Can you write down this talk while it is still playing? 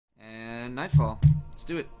man. Nightfall. Let's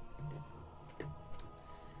do it.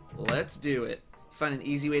 Let's do it. Find an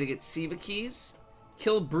easy way to get Siva keys.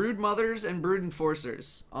 Kill brood mothers and brood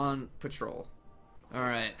enforcers on patrol.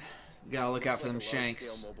 Alright. Gotta look out for them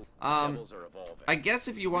shanks. I guess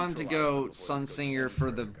if you wanted to go Sunsinger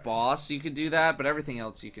for the boss, you could do that, but everything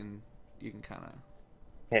else you can kind of...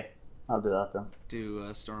 Okay, I'll do that then. Do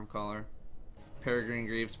Stormcaller. Peregrine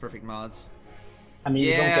Greaves, perfect mods. I mean,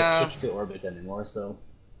 yeah. You don't get kicked to orbit anymore, so...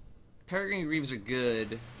 Peregrine Greaves are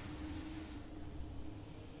good.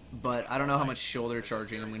 But I don't know how much shoulder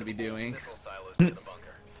charging I'm going to be doing.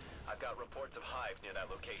 I've got reports of hive near that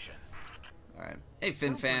location. Alright. Hey,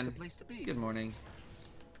 FinFan. Good morning.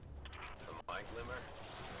 From my glimmer?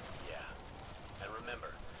 Yeah. And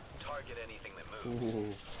remember, target anything that moves.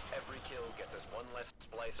 Ooh. Every kill gets us one less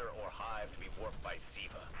splicer or hive to be warped by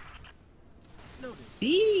Siva.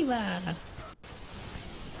 Siva!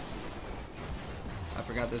 I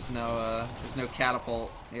forgot there's no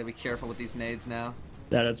catapult. You gotta be careful with these nades now.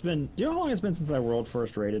 Yeah, it's been... Do you know how long it's been since I world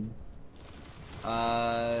first rated?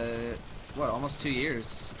 What, almost 2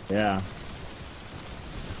 years? Yeah.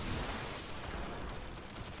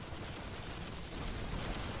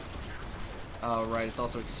 Oh, right, it's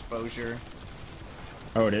also exposure.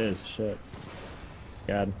 Oh, it is. Shit.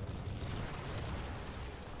 God.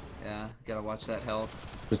 Yeah, gotta watch that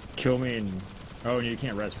health. Just kill me and... Oh, and you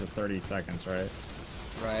can't rest for 30 seconds, right?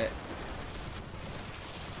 Right.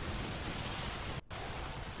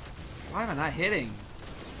 Why am I not hitting?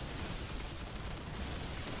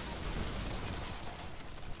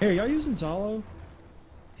 Hey, y'all using Zhalo?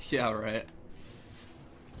 Yeah, right.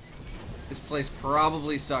 This place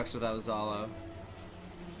probably sucks without Zhalo.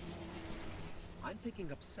 I'm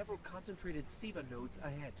picking up several concentrated Siva nodes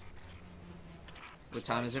ahead. What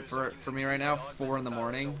time is it for me right now? 4 in the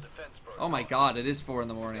morning. Oh my god, it is 4 in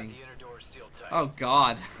the morning. Oh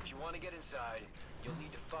god.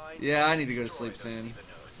 Yeah, I need to go to sleep soon.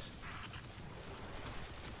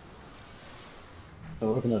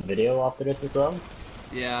 We're working on a video after this as well?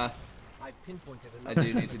 Yeah. I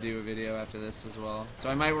do need to do a video after this as well. So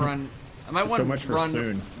I might run... I might want to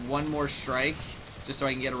run one more strike, just so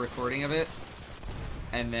I can get a recording of it.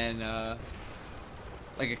 And then,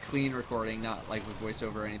 like a clean recording, not like with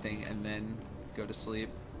voiceover or anything, and then go to sleep.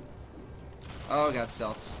 Oh, I got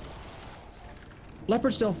stealths.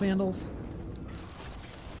 Leopardstealth vandals.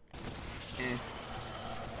 Eh.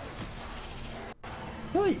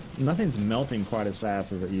 Really, nothing's melting quite as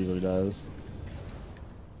fast as it usually does.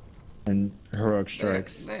 And heroic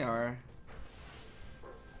strikes. They are.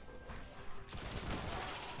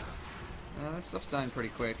 That stuff's dying pretty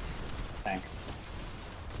quick. Thanks.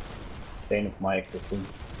 Bane of my existence.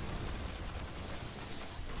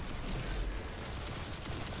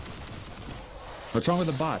 What's wrong with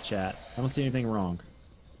the bot, chat? I don't see anything wrong.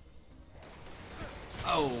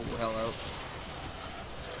 Oh, hello.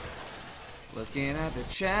 Looking at the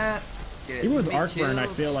chat. Even with Arcburn, I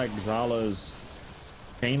feel like Zhalo's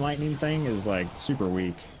Chain Lightning thing is like super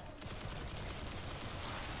weak.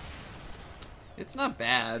 It's not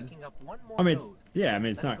bad. I mean,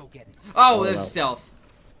 it's not. Oh, there's stealth.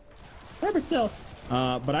 Rapid stealth.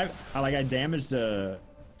 But I damaged a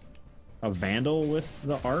Vandal with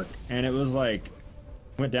the arc, and it was like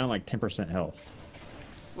went down like 10% health.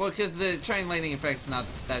 Well, because the Chain Lightning effect's not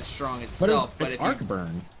that strong itself, but it's arc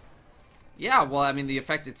burn. Yeah, well, I mean, the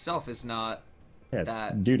effect itself is not that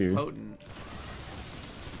potent.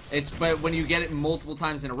 But when you get it multiple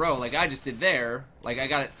times in a row, like I just did there, like I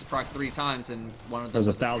got it to proc 3 times, and one of them was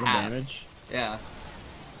 1,000 damage. Yeah,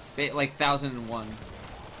 like 1,001.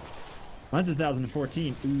 Mine's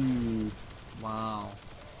 1,014. Ooh. Wow.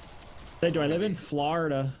 Hey, do I live in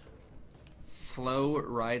Florida?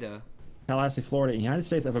 Florida. Tallahassee, Florida, United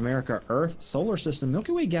States of America, Earth, Solar System,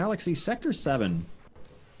 Milky Way Galaxy, Sector 7.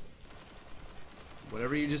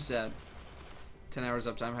 Whatever you just said. 10 hours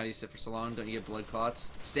uptime. How do you sit for so long? Don't you get blood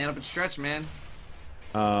clots? Stand up and stretch, man.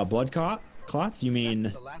 Blood clots? You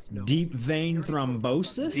mean deep vein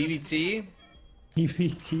thrombosis? DVT?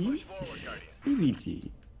 DVT? DVT.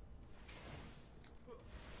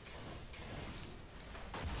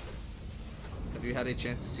 Have you had a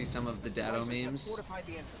chance to see some of the Datto memes?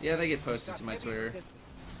 Yeah, they get posted to my Twitter.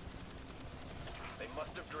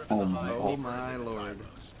 Oh my lord.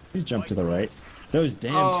 Please jump to the right. Those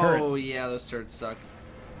damn turrets. Oh yeah, those turrets suck.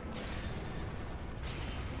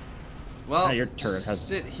 Well, your turret has...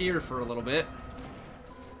 sit here for a little bit.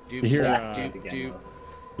 Doop, you hear, doop, doop. You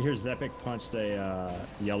hear Zepik punched a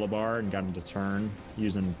yellow bar and got him to turn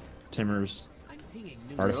using Timur's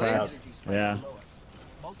artifact. Really? Yeah.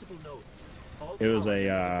 It was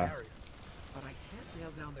a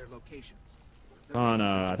On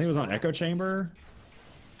I think it was on Echo Chamber.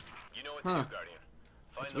 You know what Huh. to do, Guardian.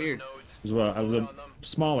 Find That's those weird. nodes, It was a on them.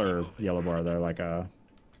 smaller yellow bar there, like a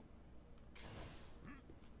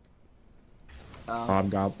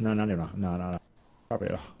hobgoblin. No, no.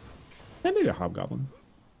 Probably maybe a hobgoblin.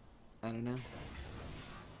 I don't know.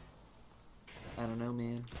 I don't know,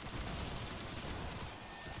 man.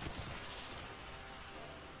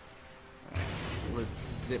 Alright, let's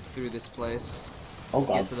zip through this place. Oh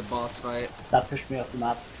god, Get to the boss fight. that pushed me off the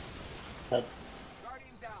map. That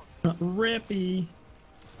Rippy.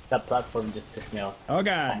 that platform just pushed me off. Oh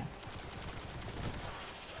god.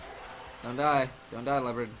 Don't die. Don't die,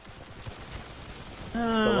 Leopard. Go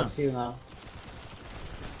Ah. up to you now.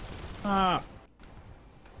 Ah.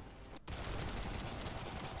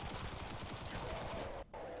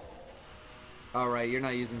 Alright, you're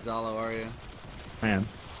not using Zhalo, are you? I am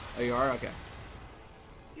Oh, you are? Okay.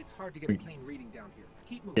 It's hard to get a clean reading down here.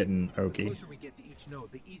 Keep moving. getting The oaky. closer we get to each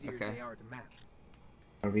node, the easier Okay. they are to map.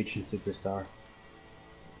 Norwegian superstar.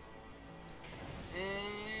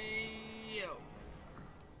 Yo.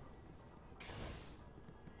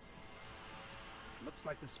 Looks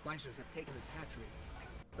like the splashers have taken this hatchery.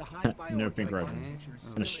 The high bio No pink rifle. architecture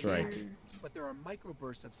is And a still strike. intact, but there are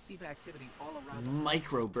microbursts of SIVA activity all around us.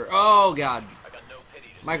 Microburst. Oh, God. I got no pity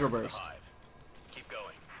to Microburst. spare for the hive. Keep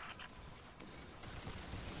going.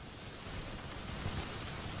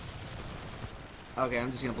 Okay,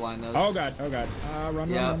 I'm just gonna blind those. Oh god. Run,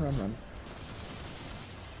 Yep. run.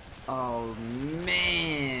 Oh,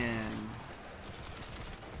 man.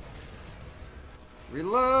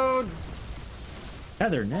 Reload.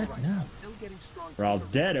 Heather, net. Alright, No. still getting strong We're all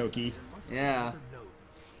SIVA dead, bursts. Okie. There must be Yeah. another node.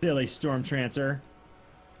 Silly storm trancer.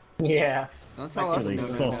 Yeah. Don't tell Like us silly no,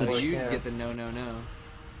 sausage. no. You Yeah. get the no.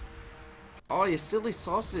 Oh, you silly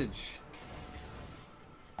sausage.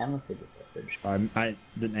 I'm gonna see the sausage. I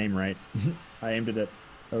didn't aim right. I aimed it at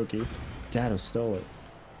Okie. Datto stole it.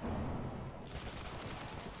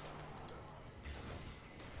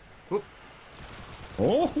 Whoop.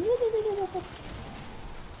 Oh.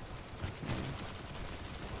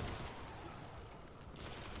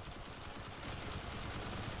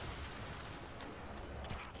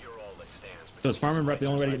 You're all that stands. So is farming rep the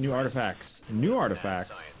only way to get new artifacts? New artifacts?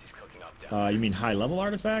 Science he's cooking up down You mean high level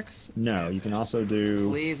artifacts? No, you can also do.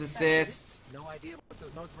 Please assist. No idea what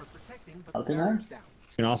those nodes were protecting, but I'll the do that. barrier's down.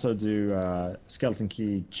 You can also do skeleton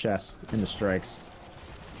key chests in the strikes.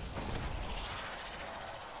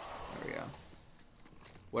 There we go.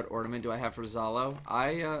 What ornament do I have for Zhalo?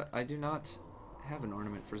 I do not have an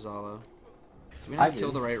ornament for Zhalo. Did we I not kill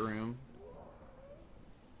do. the right room?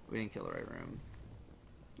 We didn't kill the right room.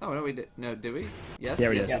 Oh, no, we did. No, did we? Yes? Yeah,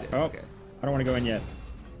 we yes, did. we did. Oh, Okay. I don't want to go in yet.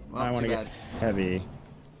 Well, I want too to bad. get heavy.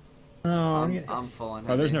 Oh, I'm full on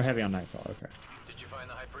oh, there's heavy. no heavy on Nightfall. Okay. Did you find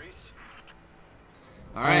the high priest?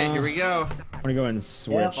 Alright, here we go. I'm gonna go ahead and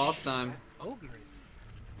switch. Boss time. Ogres.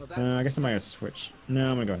 Well, that's I guess I might switch. No,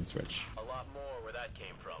 I'm gonna go ahead and switch. A lot more where that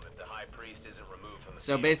came from if the high priest isn't removed from the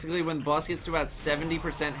So field. basically, when the boss gets to about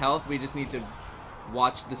 70% health, we just need to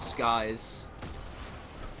watch the skies.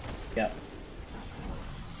 Yeah.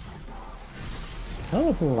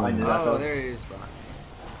 Teleport. Behind you, Oh, Datto. there he is behind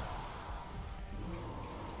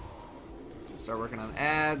me. Start working on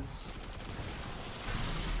ads.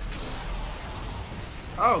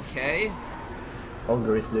 Okay.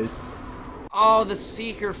 Ogre is loose. Oh, the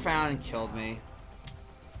Seeker found and killed me.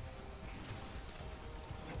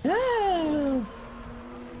 No.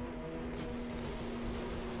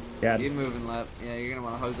 Yeah. Keep moving, Lep. Yeah, you're gonna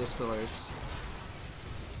want to hug those pillars.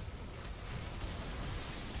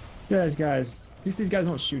 Guys. At least these guys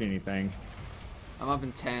won't shoot anything. I'm up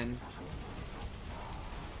in 10.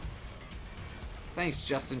 Thanks,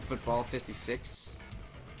 Justin Football 56.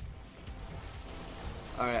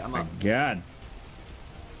 Alright, I'm up. God.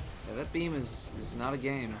 Yeah, that beam is not a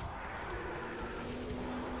game.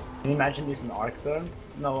 Can you imagine this in Arc Burn?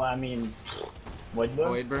 No, I mean Void Burn?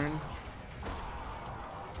 Void burn.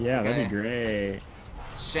 Yeah, that'd Okay. be great.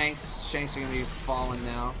 Shanks are gonna be falling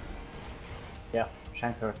now. Yeah,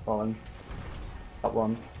 shanks are falling. Got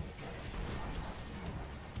one.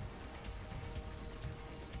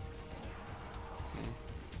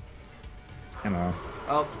 Ammo.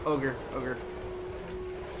 Oh, ogre.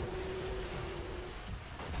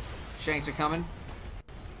 Shanks are coming.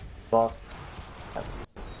 Boss.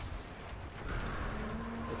 That's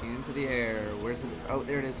Looking into the air. Where's it? Oh,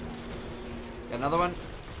 there it is. Got another one.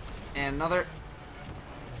 And another.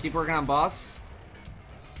 Keep working on boss.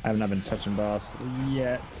 I have not been touching boss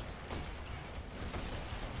yet.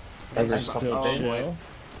 Ogre's Still Oh, chill.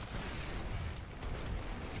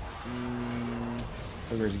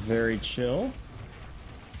 Ogre's very chill.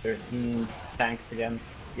 There's tanks again.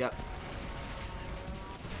 Yep.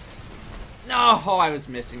 No, oh, I was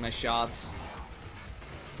missing my shots.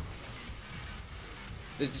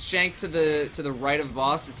 There's a shank to the right of the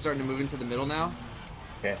boss. It's starting to move into the middle now.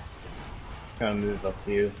 Okay. Gonna move up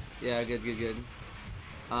to you. Yeah, good, good, good.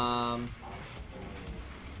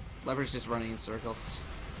 Leopard's just running in circles.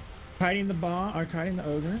 Kiting the boss, or kiting the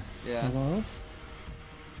ogre. Yeah. Hello.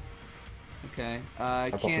 Okay.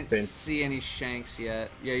 I can't see any shanks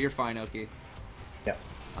yet. Yeah, you're fine, Oki. Yeah.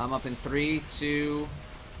 I'm up in 3, 2,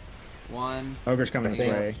 1. Ogre's coming this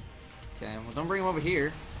way. Okay, well, don't bring him over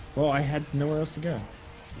here. Well, I had nowhere else to go.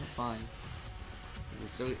 You're fine.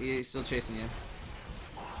 He's still chasing you.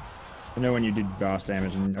 I know when you do boss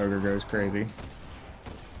damage and ogre goes crazy.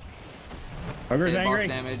 Ogre's angry. Boss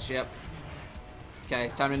damage, yep. Okay,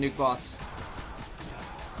 time to nuke boss.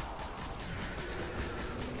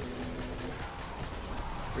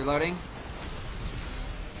 Reloading.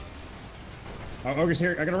 Oh, ogre's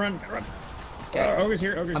here. I gotta run. Okay. Ogre's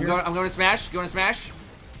here. Ogre's here. I'm going to smash. Going to smash.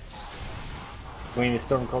 We need a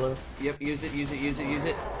storm color. Yep, use it, use it, use it, use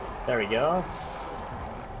it. There we go.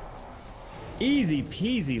 Easy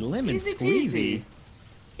peasy, lemon Easy squeezy.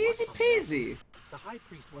 Easy peasy. The High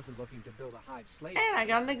Priest wasn't looking to build a hive slave. And I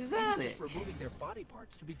got an He was exotic. just removing their body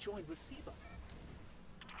parts to be joined with Siva.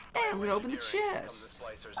 And I'm gonna open the chest.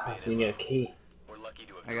 We need a key.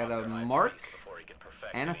 I got a mark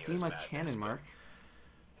and a Thema cannon mark.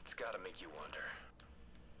 It's gotta make you wonder.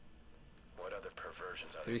 What other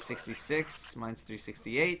perversions are 366, mine's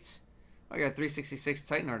 368. I got 366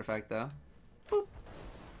 Titan artifact though. Boop.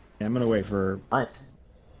 Yeah, I'm gonna wait for Nice.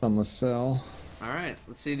 Sunless Cell. All right,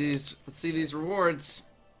 let's see these rewards.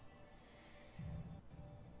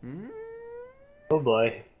 Oh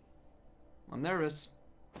boy. I'm nervous.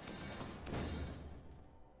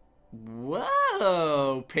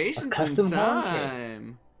 Whoa! Patience custom and one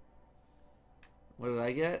time. What did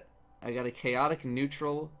I get? I got a chaotic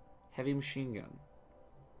neutral heavy machine gun.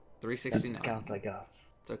 369. Scout I got.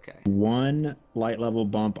 It's okay. 1 light level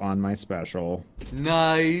bump on my special.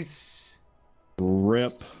 Nice.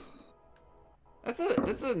 Rip.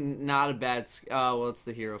 That's a not a bad. Oh well, it's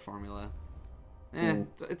the hero formula.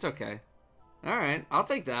 It's okay. All right, I'll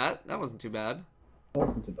take that. That wasn't too bad. That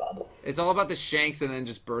wasn't too bad. It's all about the shanks and then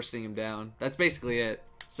just bursting him down. That's basically it.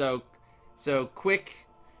 So quick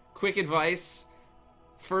advice.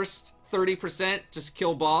 First 30%, just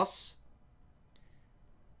kill boss.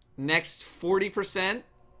 Next 40%,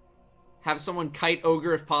 have someone kite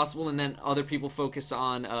ogre if possible, and then other people focus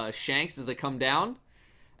on shanks as they come down.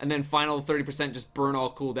 And then final 30%, just burn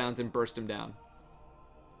all cooldowns and burst him down.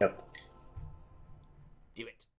 Yep. Do it.